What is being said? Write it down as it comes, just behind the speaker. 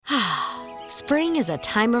Spring is a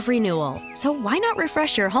time of renewal, so why not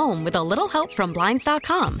refresh your home with a little help from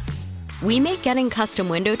Blinds.com? We make getting custom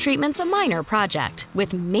window treatments a minor project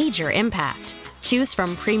with major impact. Choose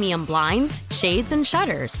from premium blinds, shades, and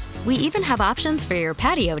shutters. We even have options for your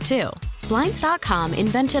patio, too. Blinds.com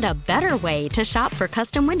invented a better way to shop for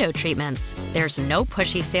custom window treatments. There's no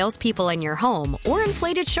pushy salespeople in your home or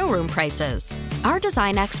inflated showroom prices. Our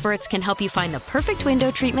design experts can help you find the perfect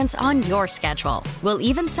window treatments on your schedule. We'll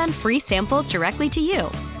even send free samples directly to you.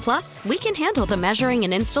 Plus, we can handle the measuring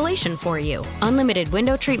and installation for you. Unlimited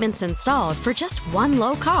window treatments installed for just one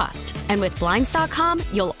low cost. And with Blinds.com,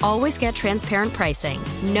 you'll always get transparent pricing.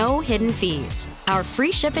 No hidden fees. Our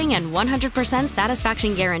free shipping and 100%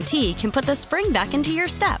 satisfaction guarantee can put the spring back into your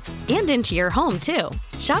step and into your home, too.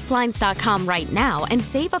 Shop Blinds.com right now and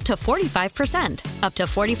save up to 45%. Up to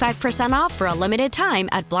 45% off for a limited time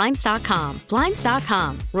at Blinds.com.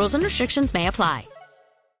 Blinds.com. Rules and restrictions may apply.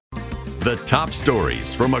 The top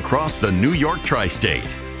stories from across the New York tri-state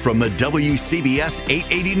from the WCBS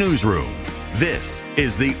 880 newsroom. This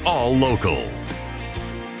is the All Local.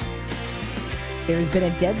 There's been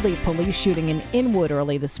a deadly police shooting in Inwood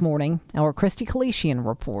early this morning. Our Christy Kalishian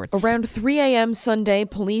reports. Around 3 a.m. Sunday,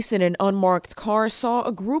 police in an unmarked car saw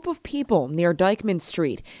a group of people near Dyckman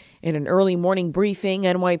Street. In an early morning briefing,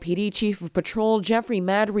 NYPD Chief of Patrol Jeffrey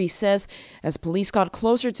Madry says as police got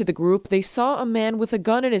closer to the group, they saw a man with a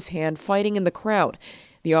gun in his hand fighting in the crowd.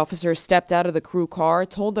 The officer stepped out of the crew car,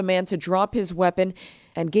 told the man to drop his weapon,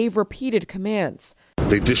 and gave repeated commands.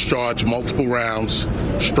 They discharged multiple rounds,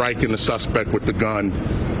 striking the suspect with the gun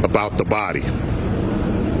about the body.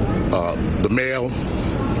 The male,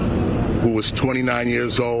 who was 29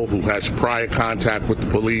 years old, who has prior contact with the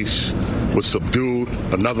police, was subdued.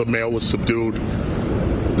 Another male was subdued.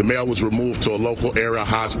 The male was removed to a local area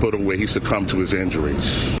hospital where he succumbed to his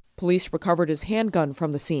injuries. Police recovered his handgun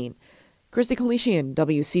from the scene. Christy Kalishian,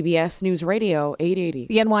 WCBS News Radio 880.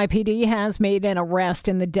 The NYPD has made an arrest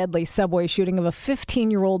in the deadly subway shooting of a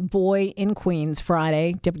 15-year-old boy in Queens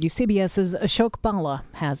Friday. WCBS's Ashok Bala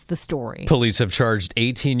has the story. Police have charged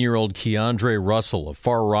 18-year-old Keandre Russell of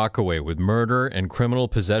Far Rockaway with murder and criminal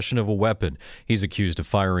possession of a weapon. He's accused of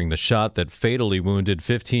firing the shot that fatally wounded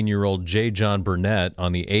 15-year-old J. John Burnett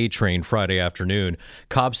on the A train Friday afternoon.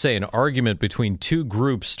 Cops say an argument between two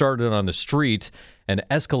groups started on the street and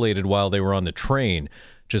escalated while they were on the train.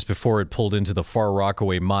 Just before it pulled into the Far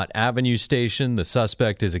Rockaway Mott Avenue station, the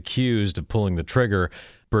suspect is accused of pulling the trigger.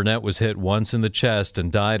 Burnett was hit once in the chest and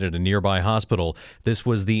died at a nearby hospital. This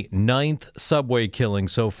was the 9th subway killing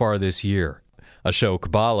so far this year. Ashok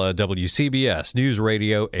Bala, WCBS News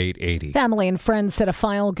Radio 880. Family and friends said a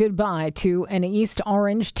final goodbye to an East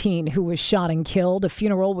Orange teen who was shot and killed. A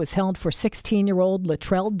funeral was held for 16-year-old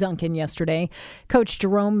Latrell Duncan yesterday. Coach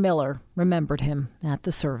Jerome Miller remembered him at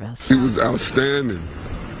the service. He was outstanding.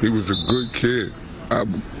 He was a good kid. I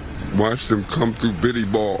watched him come through Biddy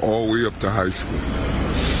Ball all the way up to high school.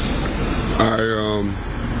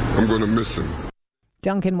 I'm going to miss him.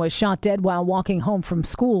 Duncan was shot dead while walking home from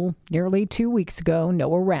school nearly 2 weeks ago.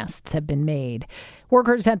 No arrests have been made.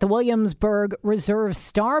 Workers at the Williamsburg Reserve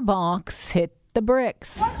Starbucks hit the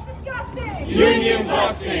bricks. What's disgusting? Union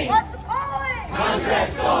busting. What's appalling?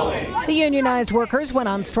 Contract stalling. The unionized workers went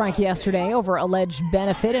on strike yesterday over alleged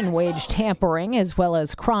benefit and wage tampering, as well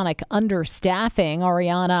as chronic understaffing.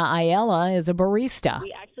 Ariana Ayala is a barista.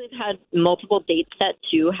 We actually have had multiple dates set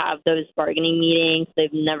to have those bargaining meetings.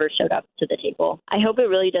 They've never showed up to the table. I hope it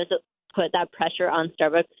really does put that pressure on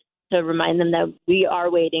Starbucks to remind them that we are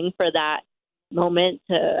waiting for that moment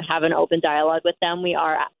to have an open dialogue with them. We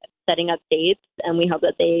are setting up dates, and we hope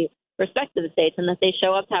that they respect those dates and that they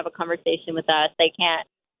show up to have a conversation with us. They can't,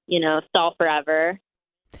 stall forever.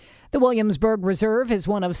 The Williamsburg Reserve is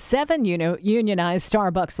one of 7 unionized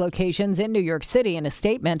Starbucks locations in New York City. In a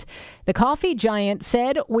statement, the coffee giant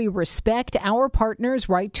said, "We respect our partners'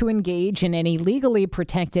 right to engage in any legally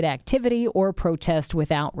protected activity or protest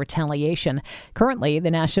without retaliation." Currently,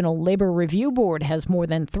 the National Labor Review Board has more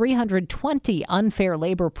than 320 unfair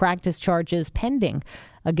labor practice charges pending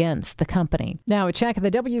against the company. Now, a check of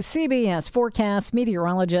the WCBS forecast.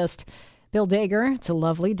 Meteorologist Bill Dager. It's a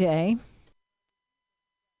lovely day.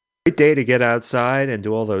 Great day to get outside and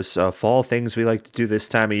do all those fall things we like to do this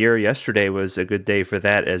time of year. Yesterday was a good day for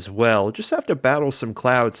that as well. Just have to battle some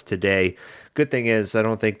clouds today. Good thing is I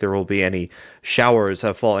don't think there will be any showers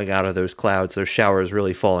falling out of those clouds. Those showers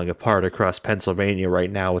really falling apart across Pennsylvania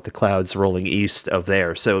right now with the clouds rolling east of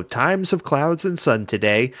there. So times of clouds and sun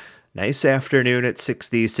today. Nice afternoon at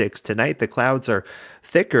 66. Tonight the clouds are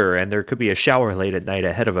thicker and there could be a shower late at night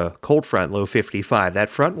ahead of a cold front, low 55.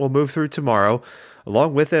 That front will move through tomorrow.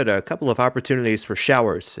 Along with it, a couple of opportunities for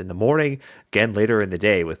showers in the morning, again later in the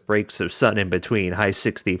day with breaks of sun in between, high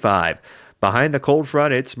 65. Behind the cold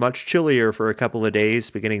front, it's much chillier for a couple of days.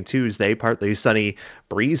 Beginning Tuesday, partly sunny,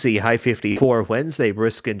 breezy, high 54. Wednesday,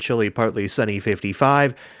 brisk and chilly, partly sunny,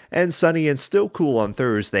 55. And sunny and still cool on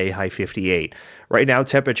Thursday, high 58. Right now,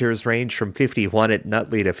 temperatures range from 51 at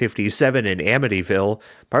Nutley to 57 in Amityville.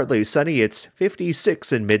 Partly sunny, it's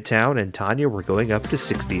 56 in Midtown. And Tanya, we're going up to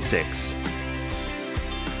 66.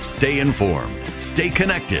 Stay informed. Stay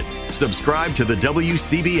connected. Subscribe to the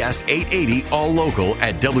WCBS 880 All Local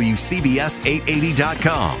at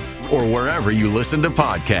WCBS880.com or wherever you listen to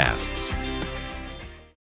podcasts.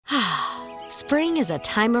 Spring is a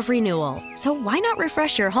time of renewal, so why not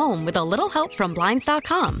refresh your home with a little help from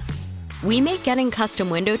Blinds.com? We make getting custom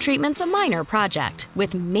window treatments a minor project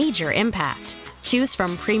with major impact. Choose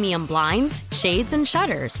from premium blinds, shades, and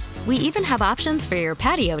shutters. We even have options for your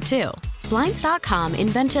patio, too. Blinds.com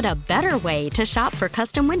invented a better way to shop for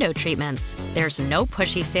custom window treatments. There's no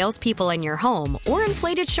pushy salespeople in your home or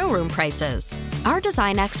inflated showroom prices. Our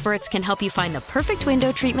design experts can help you find the perfect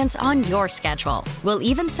window treatments on your schedule. We'll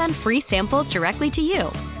even send free samples directly to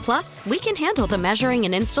you. Plus, we can handle the measuring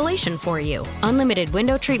and installation for you. Unlimited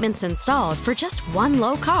window treatments installed for just one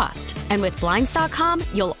low cost. And with Blinds.com,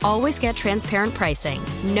 you'll always get transparent pricing.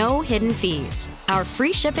 No hidden fees. Our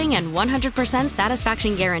free shipping and 100%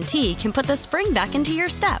 satisfaction guarantee can put the spring back into your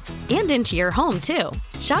step and into your home, too.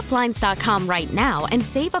 Shop Blinds.com right now and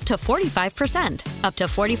save up to 45%. Up to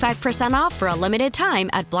 45% off for a limited time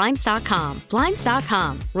at Blinds.com.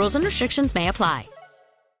 Blinds.com. Rules and restrictions may apply.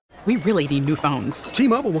 We really need new phones.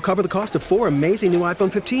 T-Mobile will cover the cost of 4 amazing new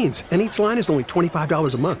iPhone 15s, and each line is only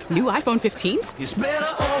 $25 a month. New iPhone 15s? It's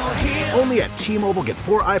better over here. Only at T-Mobile, get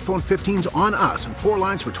 4 iPhone 15s on us and 4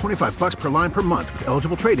 lines for $25 per line per month with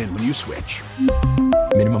eligible trade-in when you switch.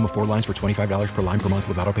 Minimum of 4 lines for $25 per line per month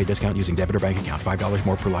with autopay discount using debit or bank account. $5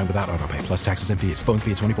 more per line without autopay, plus taxes and fees. Phone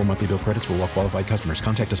fee at 24 monthly bill credits for well-qualified customers.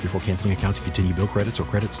 Contact us before canceling account to continue bill credits or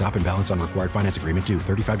credit stop and balance on required finance agreement due.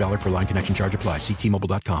 $35 per line connection charge applies. See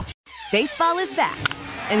T-Mobile.com. Baseball is back,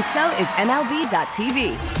 and so is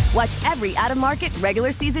MLB.tv. Watch every out-of-market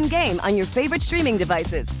regular season game on your favorite streaming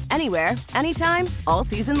devices. Anywhere, anytime, all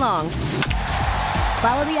season long.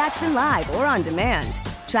 Follow the action live or on demand.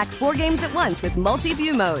 Track 4 games at once with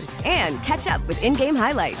multi-view mode and catch up with in-game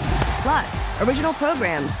highlights. Plus, original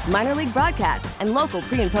programs, minor league broadcasts, and local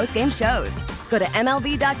pre- and post-game shows. Go to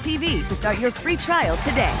MLB.tv to start your free trial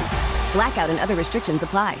today. Blackout and other restrictions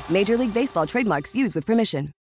apply. Major League Baseball trademarks used with permission.